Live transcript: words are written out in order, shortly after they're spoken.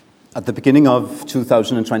At the beginning of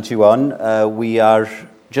 2021, we are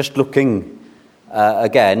just looking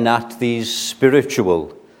again at these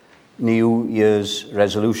spiritual New Year's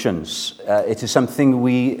resolutions. It is something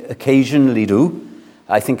we occasionally do.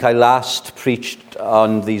 I think I last preached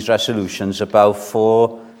on these resolutions about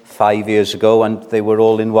 4-5 years ago, and they were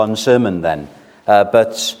all in one sermon then.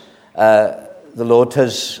 But the Lord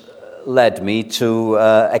has led me to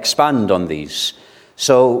expand on these.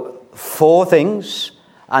 So 4 things.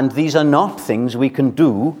 And these are not things we can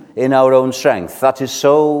do in our own strength. That is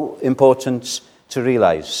so important to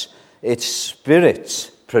realize. It's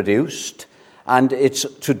Spirit-produced, and it's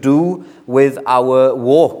to do with our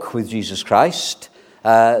walk with Jesus Christ.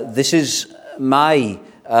 This is my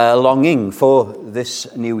longing for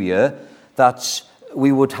this new year, that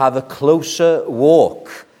we would have a closer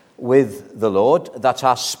walk with the Lord, that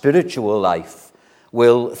our spiritual life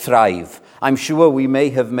will thrive. I'm sure we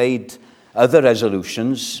may have made other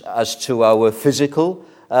resolutions as to our physical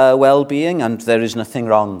well-being, and there is nothing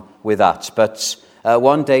wrong with that. But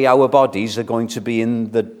one day our bodies are going to be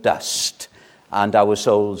in the dust, and our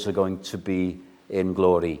souls are going to be in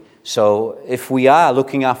glory. So if we are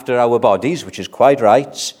looking after our bodies, which is quite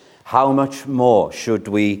right, how much more should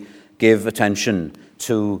we give attention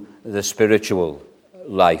to the spiritual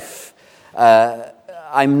life?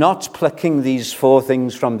 I'm not plucking these 4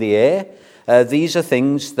 things from the air. These are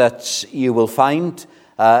things that you will find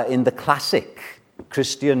in the classic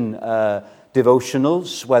Christian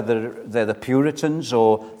devotionals, whether they're the Puritans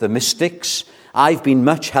or the mystics. I've been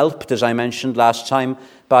much helped, as I mentioned last time,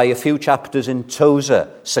 by a few chapters in Tozer,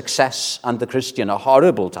 Success and the Christian, a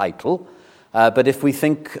horrible title. But if we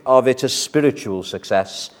think of it as spiritual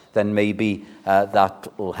success, then maybe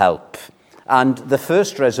that will help. And the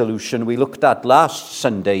first resolution we looked at last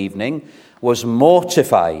Sunday evening was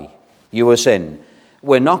mortify your sin.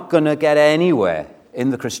 We're not going to get anywhere in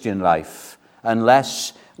the Christian life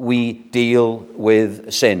unless we deal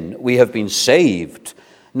with sin. We have been saved,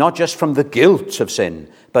 not just from the guilt of sin,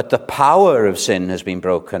 but the power of sin has been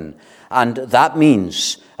broken. And that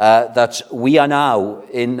means that we are now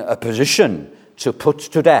in a position to put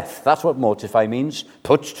to death. That's what mortify means,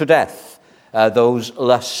 put to death those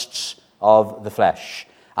lusts of the flesh.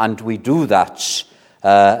 And we do that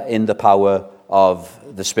in the power of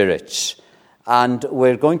the Spirit. And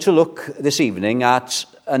we're going to look this evening at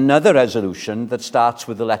another resolution that starts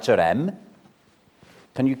with the letter M.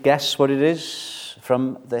 Can you guess what it is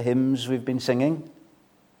from the hymns we've been singing?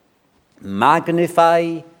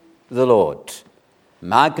 Magnify the Lord.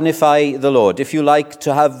 Magnify the Lord. If you like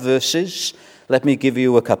to have verses, let me give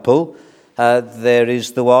you a couple. There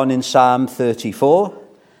is the one in Psalm 34,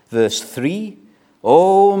 verse 3.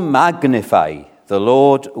 Oh, magnify the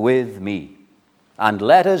Lord with me, and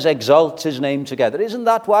let us exalt his name together. Isn't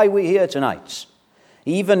that why we're here tonight?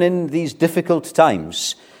 Even in these difficult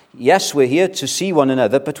times, yes, we're here to see one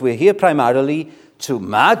another, but we're here primarily to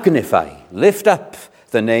magnify, lift up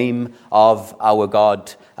the name of our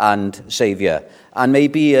God and Saviour. And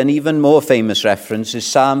maybe an even more famous reference is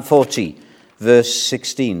Psalm 40, verse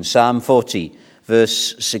 16. Psalm 40,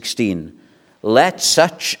 verse 16. Let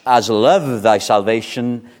such as love thy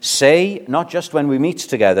salvation say, not just when we meet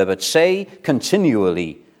together, but say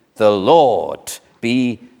continually, the Lord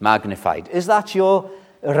be magnified. Is that your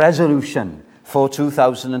resolution for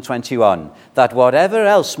 2021? That whatever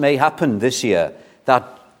else may happen this year, that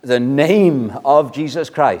the name of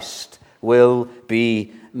Jesus Christ will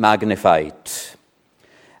be magnified.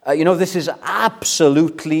 This is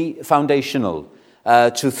absolutely foundational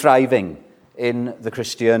to thriving in the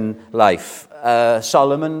Christian life.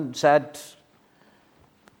 Solomon said,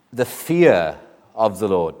 the fear of the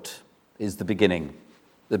Lord is the beginning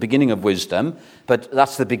of wisdom, but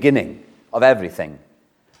that's the beginning of everything.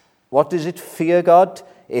 What is it, fear God?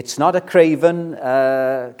 It's not a craven,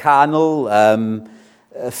 carnal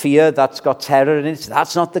fear that's got terror in it.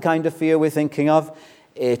 That's not the kind of fear we're thinking of.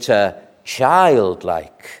 It's a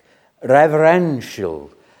childlike,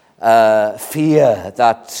 reverential fear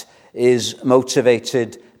that is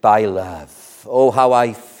motivated by love. Oh, how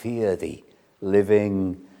I fear thee,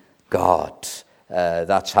 living God.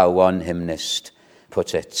 That's how one hymnist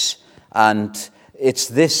put it. And it's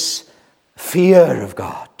this fear of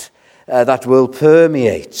God that will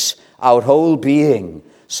permeate our whole being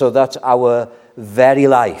so that our very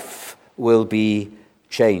life will be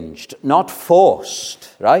changed. Not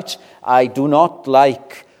forced, right? I do not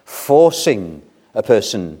like forcing a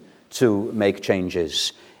person to make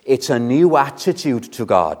changes. It's a new attitude to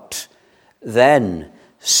God, then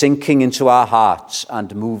sinking into our hearts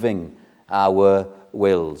and moving our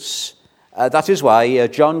wills. That is why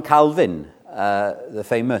John Calvin, the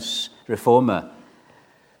famous reformer,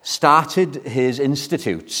 started his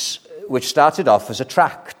institutes, which started off as a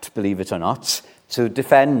tract, believe it or not, to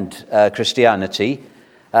defend Christianity.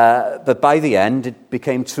 But by the end, it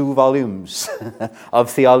became 2 volumes of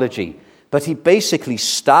theology. But he basically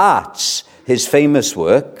starts his famous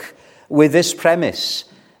work with this premise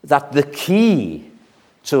that the key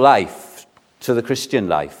to life, to the Christian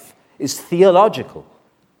life, is theological.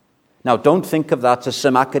 Now, don't think of that as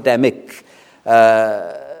some academic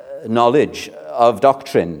knowledge of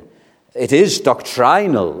doctrine. It is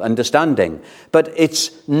doctrinal understanding, but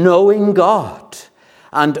it's knowing God.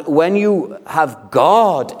 And when you have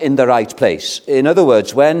God in the right place, in other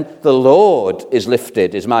words, when the Lord is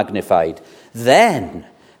lifted, is magnified, then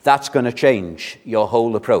that's going to change your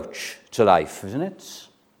whole approach to life, isn't it?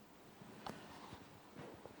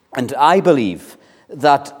 And I believe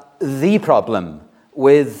that the problem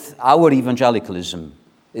with our evangelicalism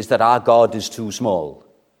is that our God is too small.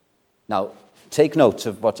 Now, take note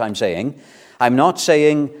of what I'm saying. I'm not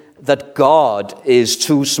saying that God is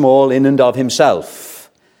too small in and of himself.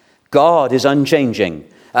 God is unchanging.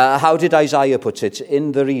 How did Isaiah put it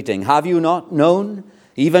in the reading? Have you not known,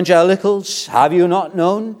 evangelicals? Have you not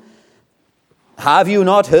known? Have you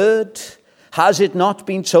not heard? Has it not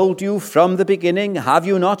been told you from the beginning? Have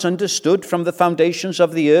you not understood from the foundations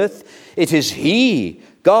of the earth? It is he,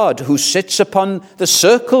 God, who sits upon the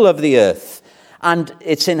circle of the earth, and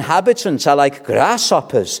its inhabitants are like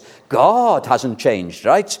grasshoppers. God hasn't changed,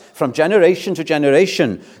 right? From generation to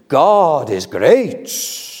generation, God is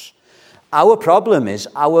great. Our problem is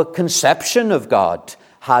our conception of God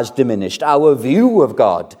has diminished. Our view of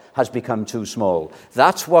God has become too small.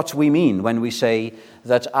 That's what we mean when we say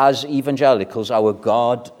that as evangelicals, our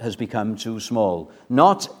God has become too small.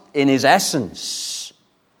 Not in his essence,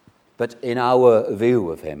 but in our view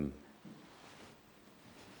of him.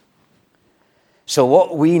 So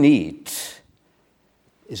what we need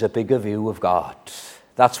is a bigger view of God.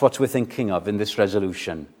 That's what we're thinking of in this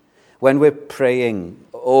resolution. When we're praying,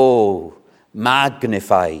 oh,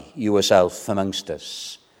 magnify yourself amongst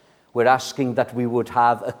us, we're asking that we would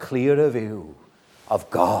have a clearer view of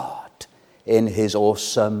God in his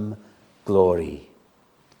awesome glory.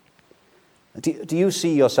 Do you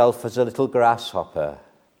see yourself as a little grasshopper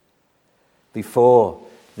before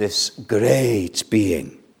this great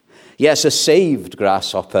being? Yes, a saved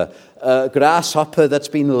grasshopper, a grasshopper that's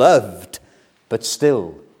been loved, but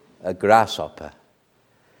still a grasshopper.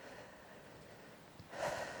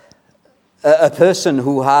 A person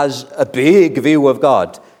who has a big view of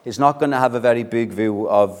God is not going to have a very big view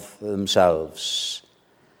of themselves.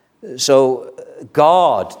 So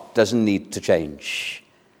God doesn't need to change,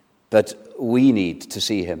 but we need to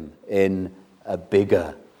see him in a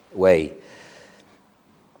bigger way.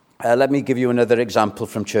 Let me give you another example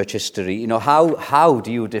from church history. You know, how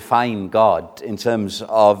do you define God in terms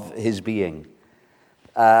of his being?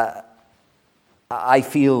 I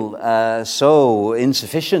feel so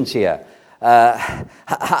insufficient here.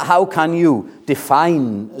 How can you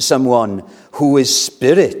define someone who is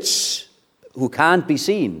spirit, who can't be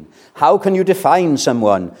seen? How can you define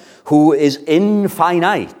someone who is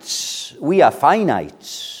infinite? We are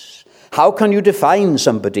finite. How can you define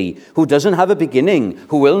somebody who doesn't have a beginning,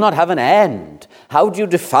 who will not have an end? How do you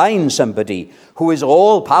define somebody who is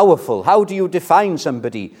all-powerful? How do you define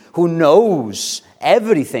somebody who knows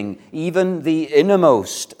everything, even the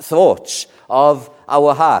innermost thoughts of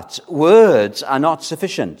our hearts? Words are not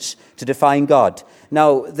sufficient to define God.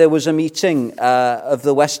 Now, there was a meeting of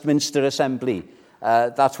the Westminster Assembly.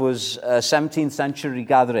 That was a 17th century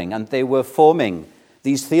gathering, and they were forming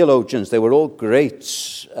these theologians. They were all great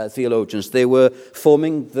theologians. They were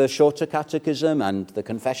forming the Shorter Catechism and the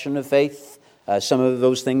Confession of Faith. Some of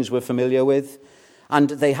those things we're familiar with. And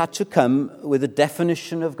they had to come with a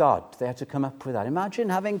definition of God. They had to come up with that. Imagine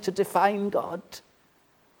having to define God.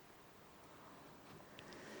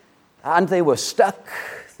 And they were stuck.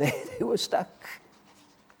 They were stuck.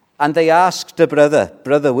 And they asked a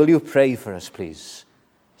brother, will you pray for us, please,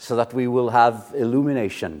 so that we will have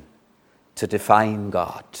illumination to define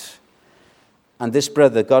God? And this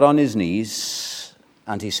brother got on his knees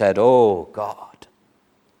and he said, oh God,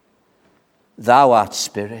 thou art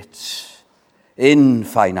spirit,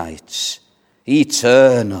 infinite,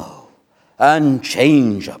 eternal,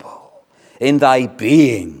 unchangeable, in thy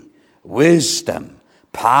being, wisdom,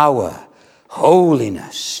 power,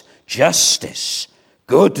 holiness, justice,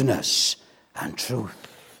 goodness, and truth.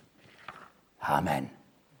 Amen.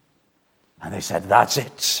 And they said, that's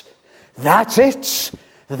it. That's it.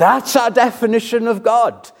 That's our definition of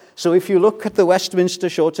God. So if you look at the Westminster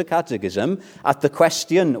Shorter Catechism, at the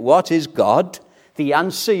question, what is God? The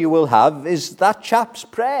answer you will have is that chap's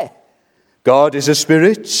prayer. God is a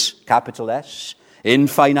spirit, capital S,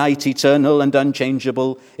 infinite, eternal, and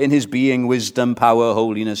unchangeable in his being, wisdom, power,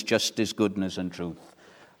 holiness, justice, goodness, and truth.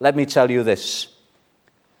 Let me tell you this.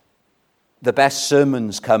 The best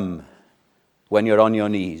sermons come when you're on your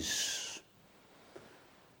knees.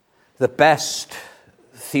 The best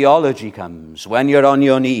theology comes when you're on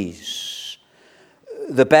your knees.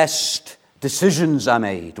 The best decisions are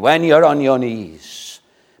made when you're on your knees,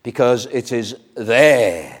 because it is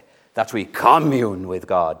there that we commune with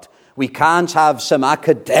God. We can't have some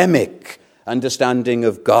academic understanding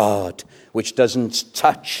of God which doesn't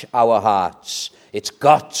touch our hearts. It's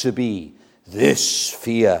got to be this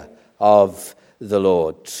fear of the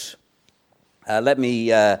Lord. Let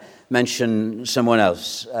me mention someone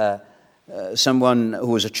else. Someone who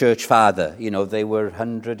was a church father. You know, they were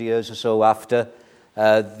 100 years or so after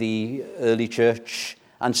the early church,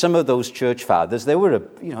 and some of those church fathers, they were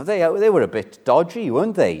a bit dodgy,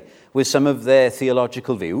 weren't they, with some of their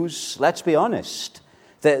theological views? Let's be honest.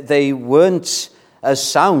 They weren't as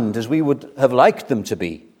sound as we would have liked them to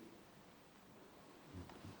be.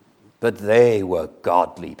 But they were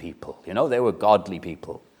godly people. You know, they were godly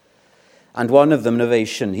people. And one of them,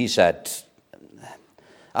 Novatian, he said,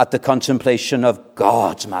 at the contemplation of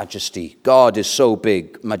God's majesty, God is so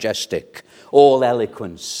big, majestic, all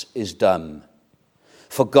eloquence is dumb.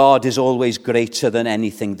 For God is always greater than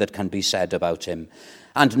anything that can be said about him,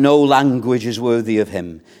 and no language is worthy of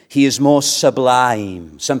him. He is more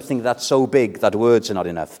sublime, something that's so big that words are not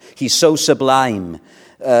enough. He's so sublime.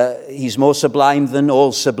 He's more sublime than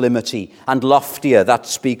all sublimity, and loftier, that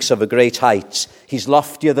speaks of a great height. He's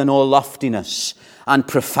loftier than all loftiness, and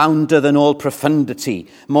profounder than all profundity,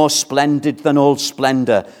 more splendid than all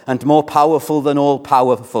splendor, and more powerful than all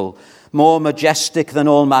powerful, more majestic than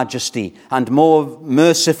all majesty, and more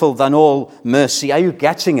merciful than all mercy. Are you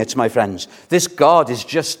getting it, my friends? This God is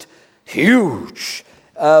just huge.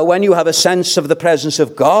 When you have a sense of the presence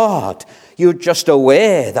of God, you're just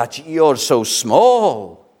aware that you're so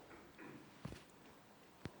small.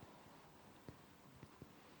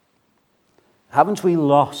 Haven't we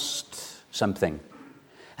lost something?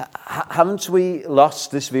 Haven't we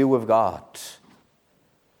lost this view of God?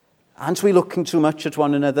 Aren't we looking too much at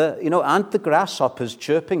one another? You know, aren't the grasshoppers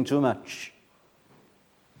chirping too much?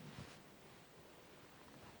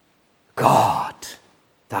 God,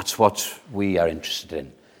 that's what we are interested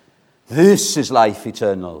in. This is life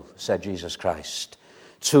eternal, said Jesus Christ,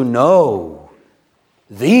 to know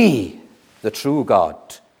thee, the true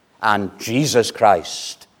God, and Jesus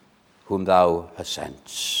Christ, whom thou hast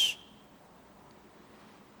sent.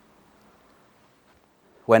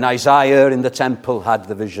 When Isaiah in the temple had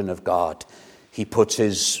the vision of God, he put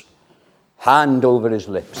his hand over his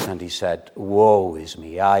lips and he said, "Woe is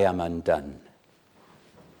me, I am undone."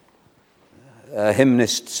 A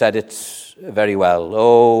hymnist said it very well.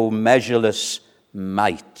 Oh, measureless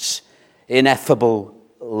might, ineffable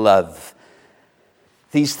love.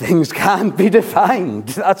 These things can't be defined.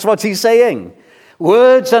 That's what he's saying.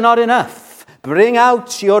 Words are not enough. Bring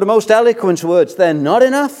out your most eloquent words. They're not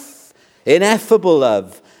enough. Ineffable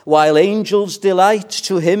love, while angels delight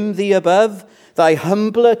to hymn thee above, thy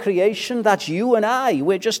humbler creation, that's you and I,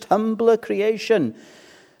 we're just humbler creation.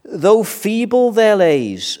 Though feeble their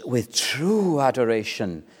lays, with true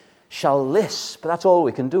adoration, shall lisp, that's all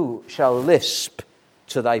we can do, shall lisp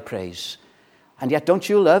to thy praise. And yet don't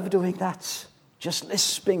you love doing that? Just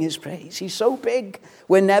lisping his praise. He's so big,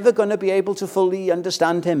 we're never going to be able to fully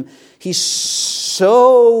understand him. He's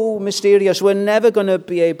so mysterious, we're never going to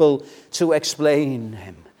be able to explain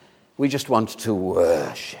him. We just want to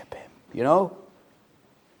worship him, you know?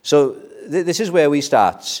 So this is where we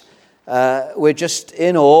start. We're just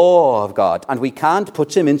in awe of God, and we can't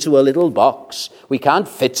put him into a little box. We can't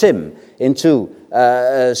fit him into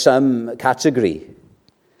some category.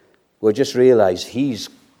 We'll just realize he's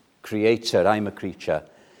creator, I'm a creature.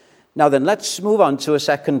 Now then, let's move on to a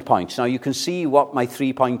second point. Now you can see what my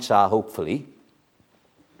 3 points are, hopefully.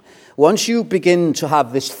 Once you begin to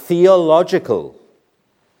have this theological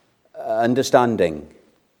understanding,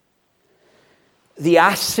 the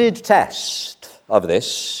acid test of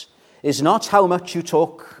this is not how much you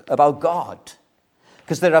talk about God,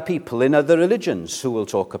 because there are people in other religions who will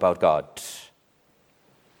talk about God.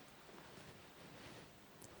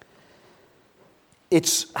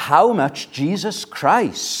 It's how much Jesus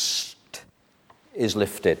Christ is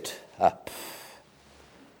lifted up.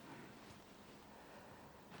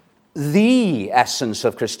 The essence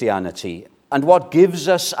of Christianity and what gives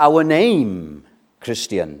us our name,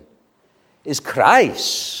 Christian, is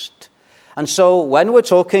Christ. And so when we're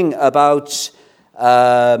talking about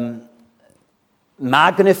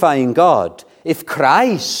magnifying God, if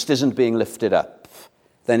Christ isn't being lifted up,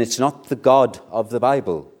 then it's not the God of the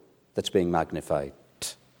Bible that's being magnified.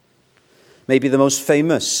 Maybe the most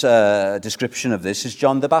famous description of this is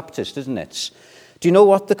John the Baptist, isn't it? Do you know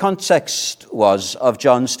what the context was of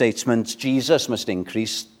John's statement, Jesus must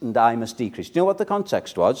increase and I must decrease? Do you know what the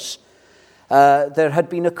context was? There had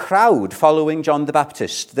been a crowd following John the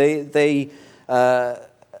Baptist. They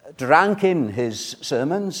drank in his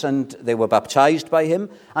sermons and they were baptized by him.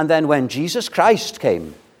 And then when Jesus Christ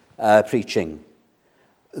came preaching,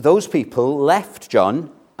 those people left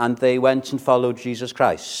John and they went and followed Jesus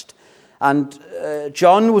Christ. And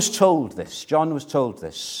John was told this.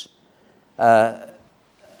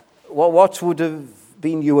 What would have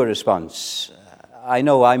been your response? I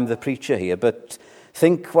know I'm the preacher here, but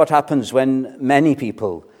think what happens when many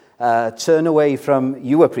people turn away from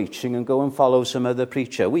your preaching and go and follow some other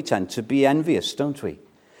preacher. We tend to be envious, don't we?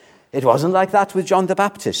 It wasn't like that with John the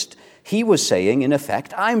Baptist. He was saying, in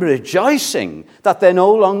effect, I'm rejoicing that they're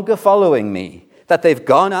no longer following me, that they've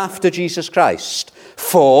gone after Jesus Christ.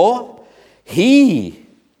 For he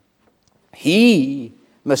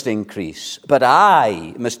must increase, but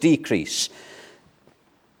I must decrease.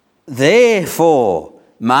 Therefore,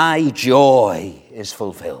 my joy is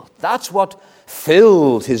fulfilled. That's what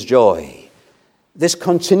filled his joy. This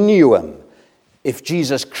continuum. If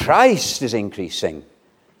Jesus Christ is increasing,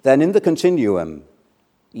 then in the continuum,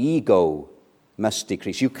 ego must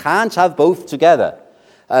decrease. You can't have both together.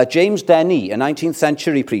 James Denny, a 19th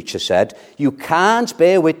century preacher, said, you can't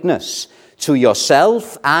bear witness to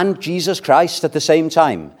yourself and Jesus Christ at the same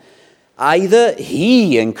time. Either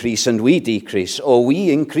he increase and we decrease, or we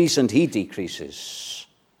increase and he decreases.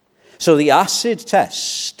 So the acid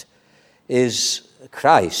test is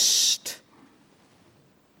Christ.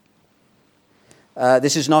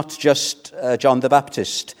 This is not just John the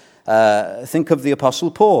Baptist. Think of the Apostle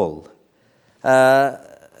Paul.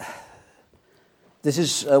 This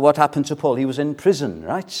is what happened to Paul. He was in prison,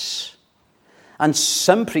 right? And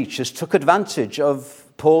some preachers took advantage of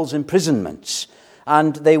Paul's imprisonment.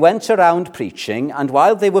 And they went around preaching, and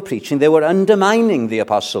while they were preaching, they were undermining the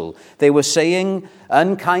apostle. They were saying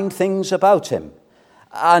unkind things about him.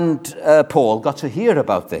 And Paul got to hear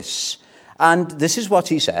about this. And this is what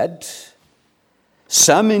he said.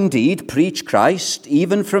 Some indeed preach Christ,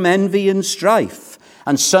 even from envy and strife,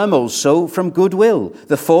 and some also from goodwill.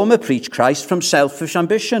 The former preach Christ from selfish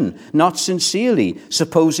ambition, not sincerely,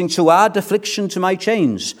 supposing to add affliction to my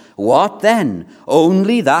chains. What then?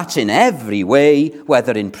 Only that in every way,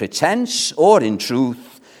 whether in pretense or in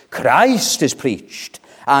truth, Christ is preached,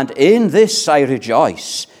 and in this I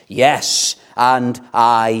rejoice. Yes, and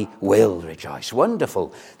I will rejoice.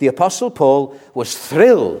 Wonderful. The Apostle Paul was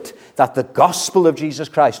thrilled that the gospel of Jesus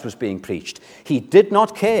Christ was being preached. He did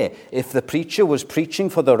not care if the preacher was preaching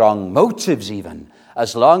for the wrong motives even,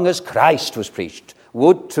 as long as Christ was preached.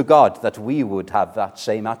 Would to God that we would have that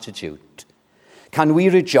same attitude. Can we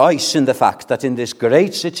rejoice in the fact that in this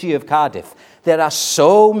great city of Cardiff, there are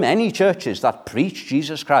so many churches that preach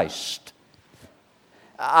Jesus Christ?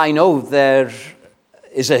 I know there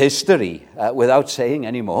is a history without saying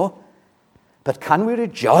any more, but can we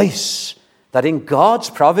rejoice that in God's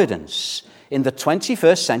providence, in the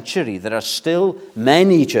 21st century, there are still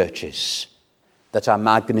many churches that are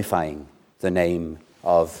magnifying the name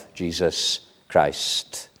of Jesus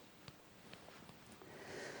Christ.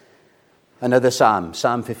 Another psalm,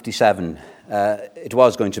 Psalm 57. It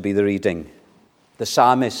was going to be the reading. The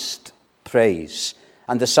psalmist prays,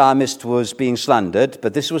 and the psalmist was being slandered,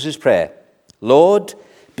 but this was his prayer. Lord,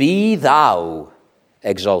 be thou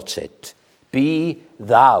exalted. Be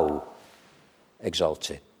thou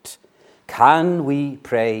exalted. Can we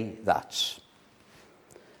pray that?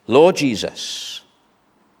 Lord Jesus,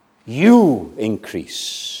 you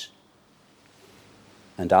increase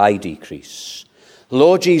and I decrease.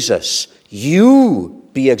 Lord Jesus, you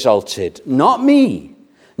be exalted, not me,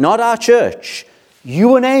 not our church.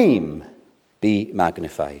 Your name be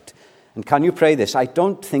magnified. And can you pray this? I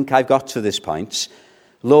don't think I've got to this point.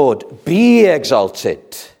 Lord, be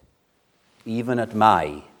exalted, even at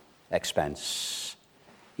my expense,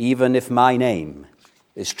 even if my name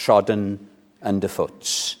is trodden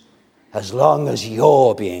underfoot. As long as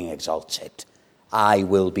you're being exalted, I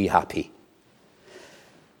will be happy.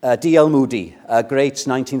 D.L. Moody, a great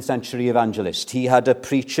 19th century evangelist, he had a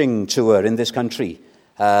preaching tour in this country,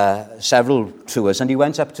 several tours, and he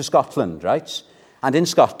went up to Scotland, right? And in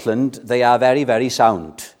Scotland, they are very, very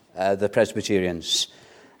sound, the Presbyterians.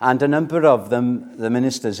 And a number of them, the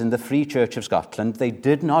ministers in the Free Church of Scotland, they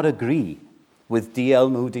did not agree with D.L.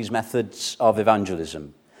 Moody's methods of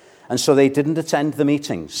evangelism. and so they didn't attend the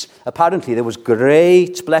meetings. Apparently, there was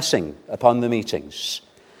great blessing upon the meetings.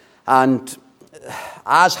 And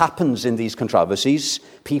as happens in these controversies,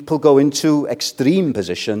 people go into extreme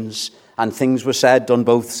positions, and things were said on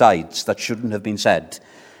both sides that shouldn't have been said.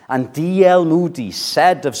 And D.L. Moody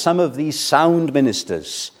said of some of these sound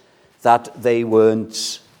ministers that they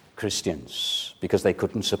weren't Christians because they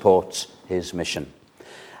couldn't support his mission.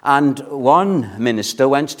 And one minister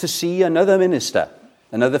went to see another minister,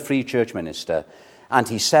 another Free Church minister, and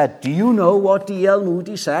he said, "Do you know what D.L.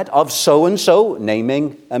 Moody said of so-and-so,"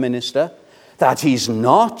 naming a minister, "that he's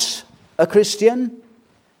not a Christian?"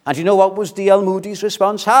 And you know what was D.L. Moody's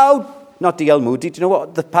response? Not D.L. Moody, do you know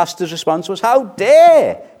what the pastor's response was? "How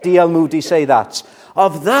dare D.L. Moody say that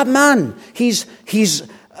of that man? He's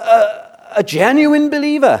a genuine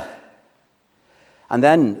believer." And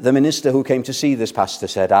then the minister who came to see this pastor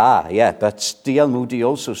said, "Yeah, but D.L. Moody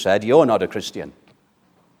also said you're not a Christian."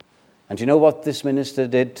 And you know what this minister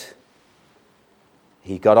did?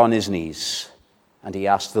 He got on his knees and he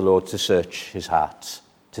asked the Lord to search his heart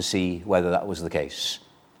to see whether that was the case.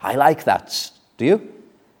 I like that. Do you?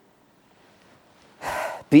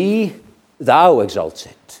 Be thou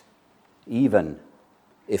exalted, even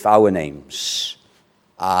if our names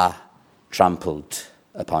are trampled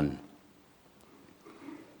upon.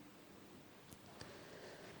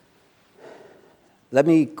 Let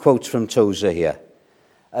me quote from Tozer here.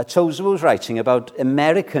 Tozer was writing about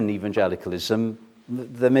American evangelicalism,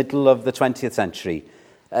 the middle of the 20th century.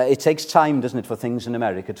 It takes time, doesn't it, for things in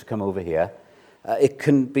America to come over here. It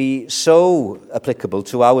can be so applicable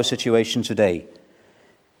to our situation today.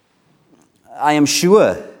 I am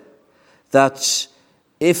sure that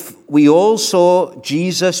if we all saw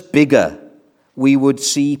Jesus bigger, we would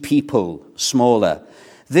see people smaller.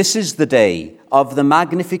 This is the day of the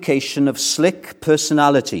magnification of slick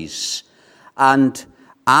personalities, and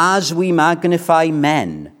as we magnify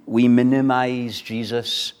men, we minimize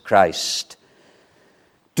Jesus Christ.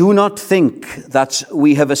 Do not think that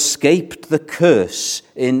we have escaped the curse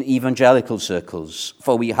in evangelical circles,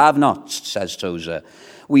 for we have not, says Tozer.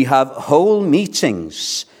 We have whole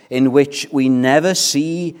meetings in which we never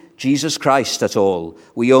see Jesus Christ at all.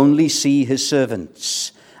 We only see his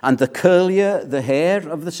servants. And the curlier the hair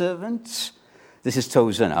of the servants, this is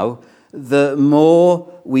Tozer now, the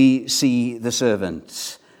more we see the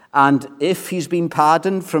servant. And if he's been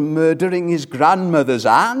pardoned from murdering his grandmother's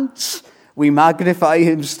aunt, we magnify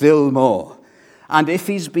him still more. And if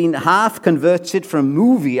he's been half converted from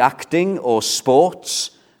movie acting or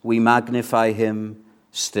sports, we magnify him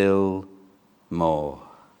still more.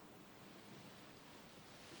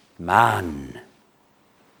 Man,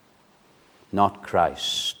 not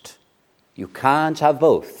Christ. You can't have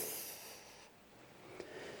both.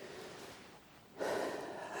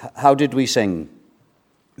 How did we sing?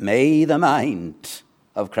 May the mind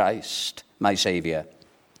of Christ, my Saviour,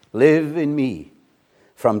 live in me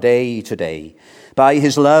from day to day, by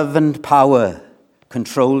his love and power,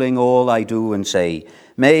 controlling all I do and say.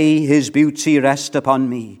 May his beauty rest upon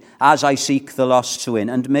me as I seek the lost to win,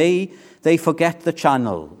 and may they forget the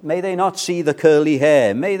channel. May they not see the curly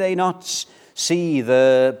hair. May they not see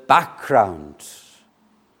the background.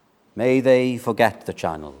 May they forget the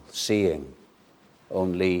channel, seeing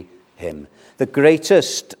only him. The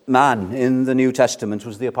greatest man in the New Testament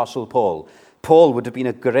was the Apostle Paul. Paul would have been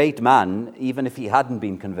a great man even if he hadn't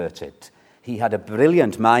been converted. He had a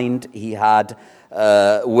brilliant mind. He had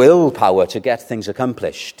willpower to get things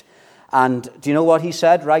accomplished. And do you know what he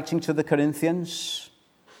said, writing to the Corinthians?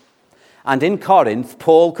 And in Corinth,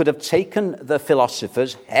 Paul could have taken the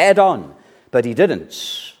philosophers head on, but he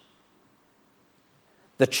didn't.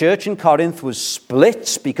 The church in Corinth was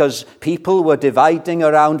split because people were dividing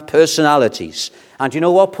around personalities. And you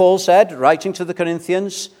know what Paul said, writing to the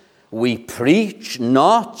Corinthians? We preach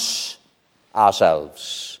not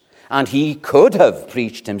ourselves. And he could have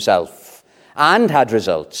preached himself and had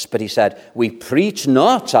results, but he said, we preach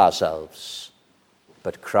not ourselves,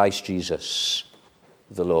 but Christ Jesus,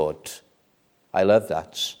 the Lord. I love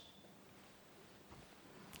that.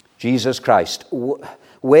 Jesus Christ.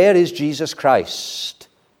 Where is Jesus Christ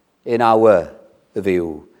in our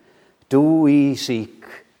view? Do we seek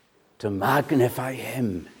to magnify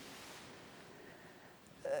him?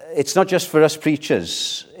 It's not just for us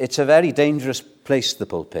preachers. It's a very dangerous place, the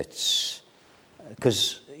pulpits,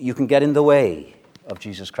 because you can get in the way of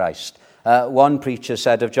Jesus Christ. One preacher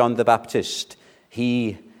said of John the Baptist,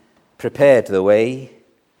 he prepared the way,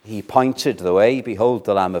 he pointed the way, behold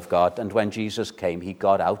the Lamb of God, and when Jesus came, he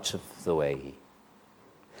got out of the way.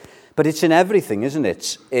 But it's in everything, isn't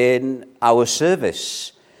it? In our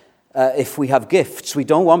service, if we have gifts, we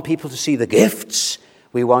don't want people to see the gifts.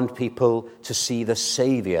 We want people to see the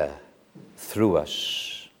Saviour through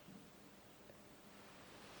us.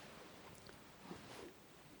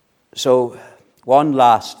 So, one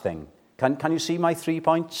last thing. Can you see my 3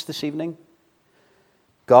 points this evening?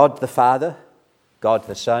 God the Father, God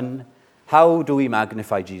the Son. How do we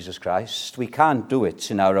magnify Jesus Christ? We can't do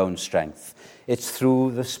it in our own strength. It's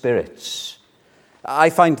through the Spirit. I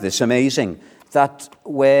find this amazing, that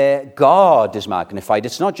where God is magnified,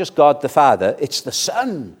 it's not just God the Father, it's the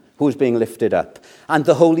Son who is being lifted up. And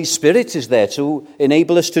the Holy Spirit is there to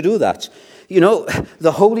enable us to do that. You know,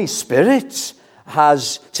 the Holy Spirit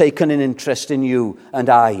has taken an interest in you and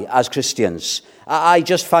I as Christians. I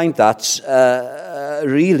just find that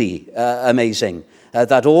really amazing,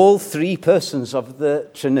 that all 3 persons of the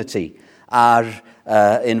Trinity are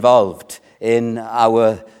involved in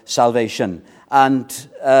our salvation. And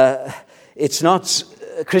it's not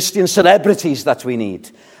Christian celebrities that we need.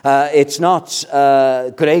 It's not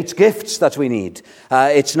great gifts that we need.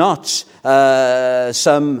 It's not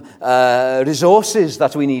some resources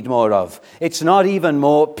that we need more of. It's not even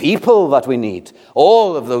more people that we need.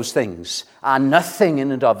 All of those things are nothing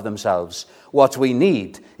in and of themselves. What we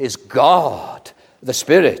need is God, the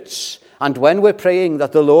Spirit. And when we're praying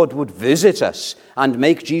that the Lord would visit us and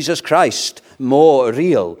make Jesus Christ more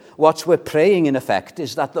real, what we're praying in effect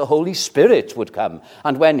is that the Holy Spirit would come.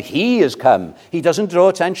 And when he has come, he doesn't draw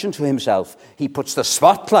attention to himself. He puts the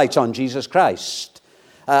spotlight on Jesus Christ.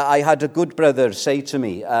 I had a good brother say to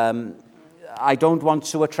me, I don't want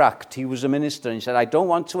to attract, he was a minister, and he said, I don't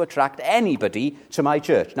want to attract anybody to my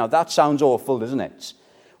church. Now that sounds awful, doesn't it?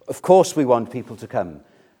 Of course we want people to come.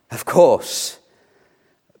 Of course.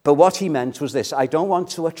 But what he meant was this: I don't want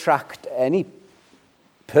to attract any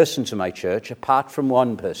person to my church apart from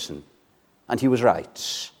one person. And he was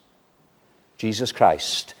right. Jesus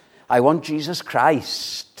Christ. I want Jesus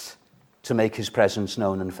Christ to make his presence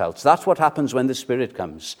known and felt. That's what happens when the Spirit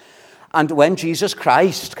comes. And when Jesus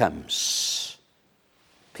Christ comes,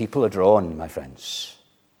 people are drawn, my friends.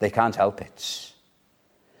 They can't help it.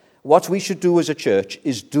 What we should do as a church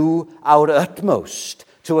is do our utmost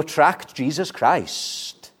to attract Jesus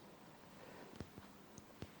Christ.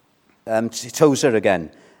 Tozer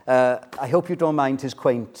again. I hope you don't mind his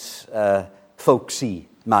quaint, folksy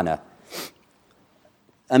manner.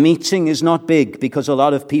 A meeting is not big because a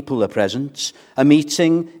lot of people are present. A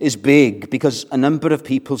meeting is big because a number of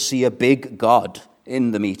people see a big God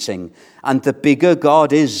in the meeting. And the bigger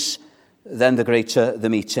God is, then the greater the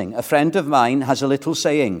meeting. A friend of mine has a little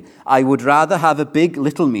saying, I would rather have a big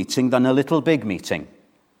little meeting than a little big meeting.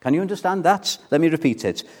 Can you understand that? Let me repeat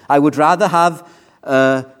it. I would rather have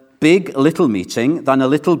a big little meeting than a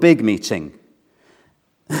little big meeting.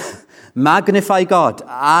 Magnify God.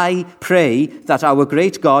 I pray that our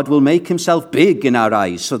great God will make himself big in our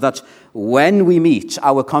eyes so that when we meet,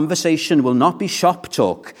 our conversation will not be shop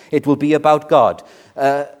talk. It will be about God.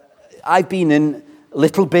 I've been in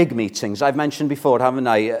little big meetings. I've mentioned before, haven't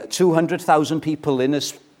I? 200,000 people in a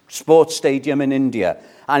sports stadium in India.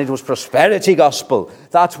 And it was prosperity gospel.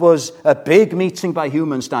 That was a big meeting by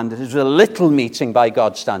human standards. It was a little meeting by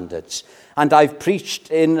God's standards. And I've preached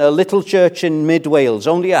in a little church in mid-Wales,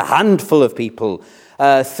 only a handful of people,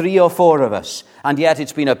 3 or 4 of us. And yet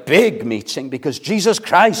it's been a big meeting because Jesus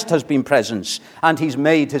Christ has been present and he's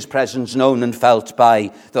made his presence known and felt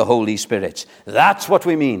by the Holy Spirit. That's what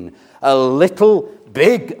we mean. A little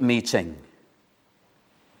big meeting.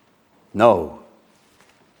 No,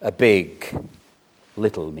 a big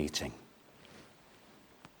little meeting.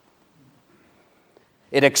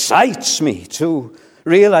 It excites me to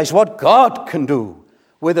realize what God can do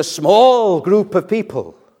with a small group of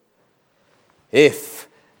people if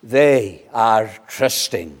they are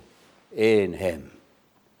trusting in him.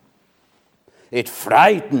 It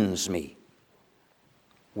frightens me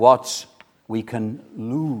what we can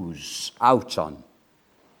lose out on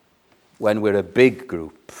when we're a big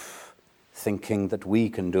group thinking that we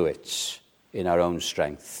can do it in our own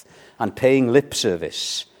strength and paying lip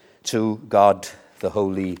service to God, the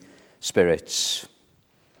Holy Spirit.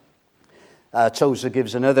 Tozer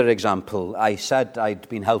gives another example. I said I'd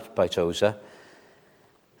been helped by Tozer.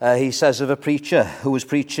 He says of a preacher who was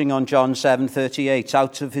preaching on John 7:38,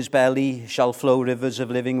 out of his belly shall flow rivers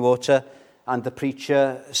of living water. And the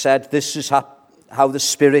preacher said, this is how the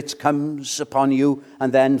Spirit comes upon you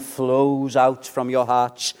and then flows out from your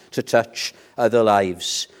hearts to touch other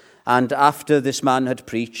lives. And after this man had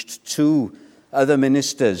preached, 2 other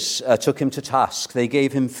ministers took him to task. They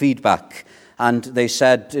gave him feedback, and they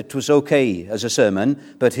said it was okay as a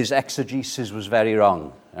sermon, but his exegesis was very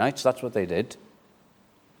wrong. Right? So that's what they did.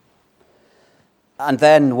 And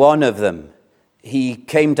then one of them, he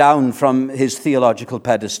came down from his theological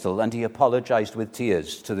pedestal and he apologized with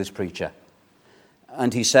tears to this preacher.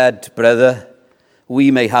 And he said, "Brother,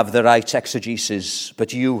 we may have the right exegesis,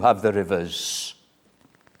 but you have the rivers."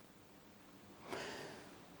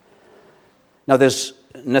 Now, there's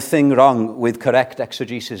nothing wrong with correct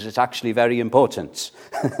exegesis. It's actually very important.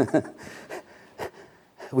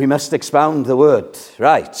 We must expound the word,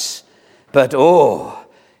 right? But,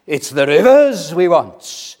 it's the rivers we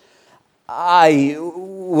want. I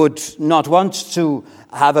would not want to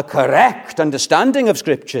have a correct understanding of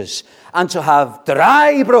Scriptures and to have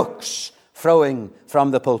dry brooks flowing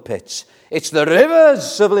from the pulpit. It's the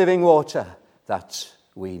rivers of living water that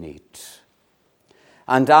we need.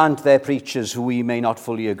 And aren't there preachers who we may not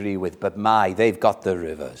fully agree with, but they've got the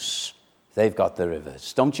rivers. They've got the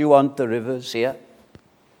rivers. Don't you want the rivers here?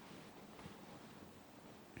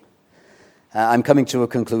 I'm coming to a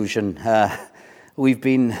conclusion. We've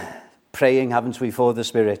been praying, haven't we, for the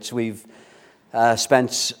Spirit. We've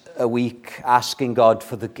spent a week asking God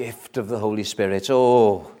for the gift of the Holy Spirit.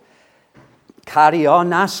 Carry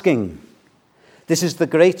on asking. This is the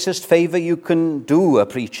greatest favor you can do a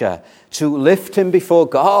preacher, to lift him before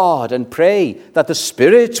God and pray that the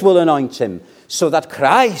Spirit will anoint him so that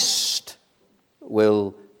Christ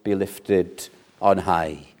will be lifted on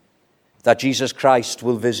high. That Jesus Christ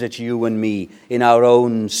will visit you and me in our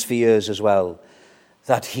own spheres as well.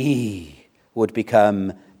 That he would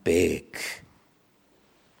become big.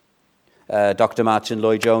 Dr. Martin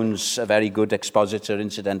Lloyd-Jones, a very good expositor,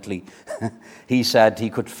 incidentally, he said he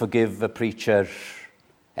could forgive a preacher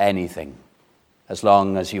anything as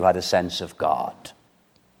long as you had a sense of God.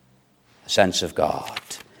 A sense of God.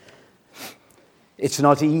 It's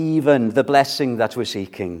not even the blessing that we're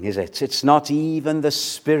seeking, is it? It's not even the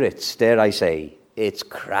Spirit, dare I say. It's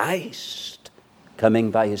Christ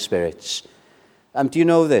coming by his Spirit. Do you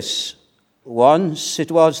know this? Once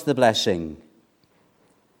it was the blessing,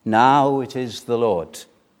 now it is the Lord.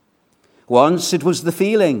 Once it was the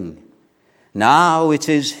feeling, now it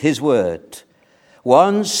is his word.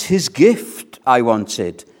 Once his gift I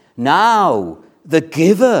wanted, now the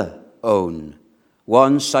giver own.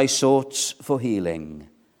 Once I sought for healing,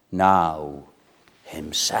 now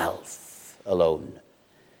himself alone.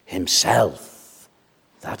 Himself.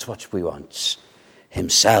 That's what we want.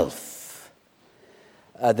 Himself.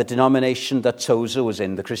 The denomination that Tozer was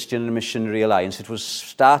in, the Christian Missionary Alliance, it was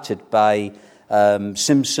started by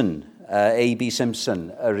Simpson, A.B.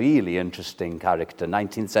 Simpson, a really interesting character,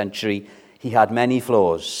 19th century. He had many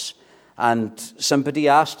flaws. And somebody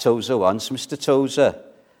asked Tozer once, "Mr. Tozer,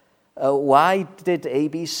 why did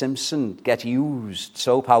A.B. Simpson get used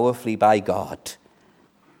so powerfully by God?"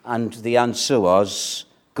 And the answer was,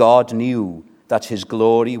 God knew that his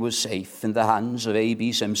glory was safe in the hands of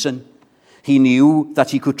A.B. Simpson. He knew that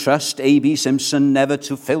he could trust A.B. Simpson never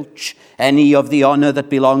to filch any of the honor that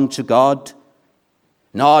belonged to God.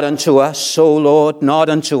 "Not unto us, O Lord, not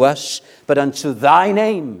unto us, but unto thy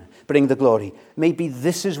name bring the glory." Maybe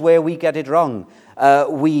this is where we get it wrong.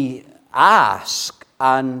 We ask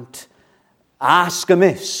and ask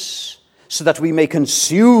amiss, so that we may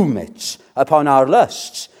consume it upon our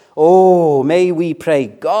lusts. May we pray,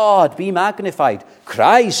 God be magnified,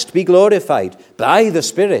 Christ be glorified by the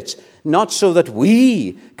Spirit, not so that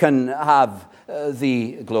we can have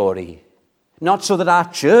the glory, not so that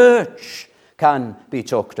our church can be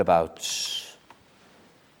talked about,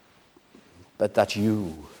 but that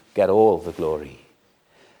you get all the glory.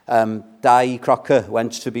 Di Crocker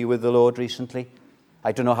went to be with the Lord recently.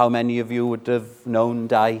 I don't know how many of you would have known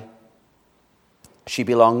Di. She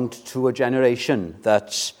belonged to a generation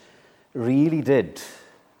that really did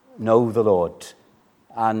know the Lord,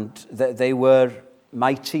 and they were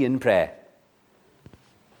mighty in prayer.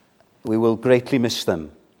 We will greatly miss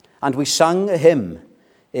them. And we sang a hymn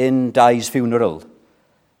in Di's funeral,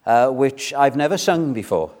 which I've never sung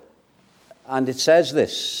before. And it says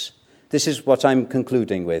this. This is what I'm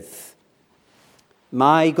concluding with.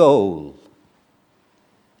 My goal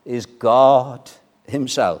is God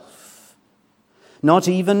himself. Not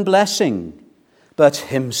even blessing, but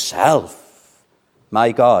himself,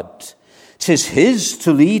 my God. 'Tis his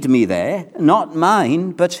to lead me there, not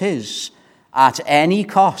mine, but his. At any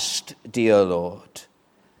cost, dear Lord,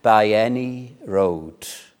 by any road.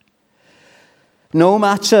 No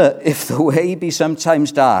matter if the way be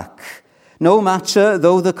sometimes dark, no matter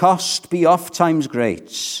though the cost be oft times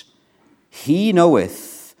great, he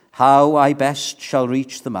knoweth how I best shall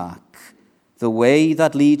reach the mark. The way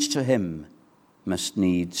that leads to him must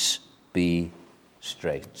needs be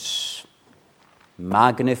straight.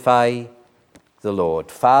 Magnify the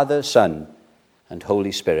Lord, Father, Son, and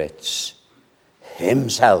Holy Spirit,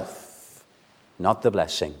 himself, not the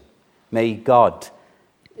blessing. May God,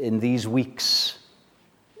 in these weeks,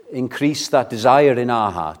 increase that desire in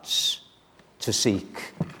our hearts to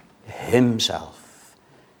seek himself,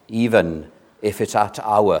 even if it's at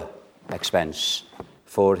our expense,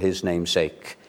 for his name's sake.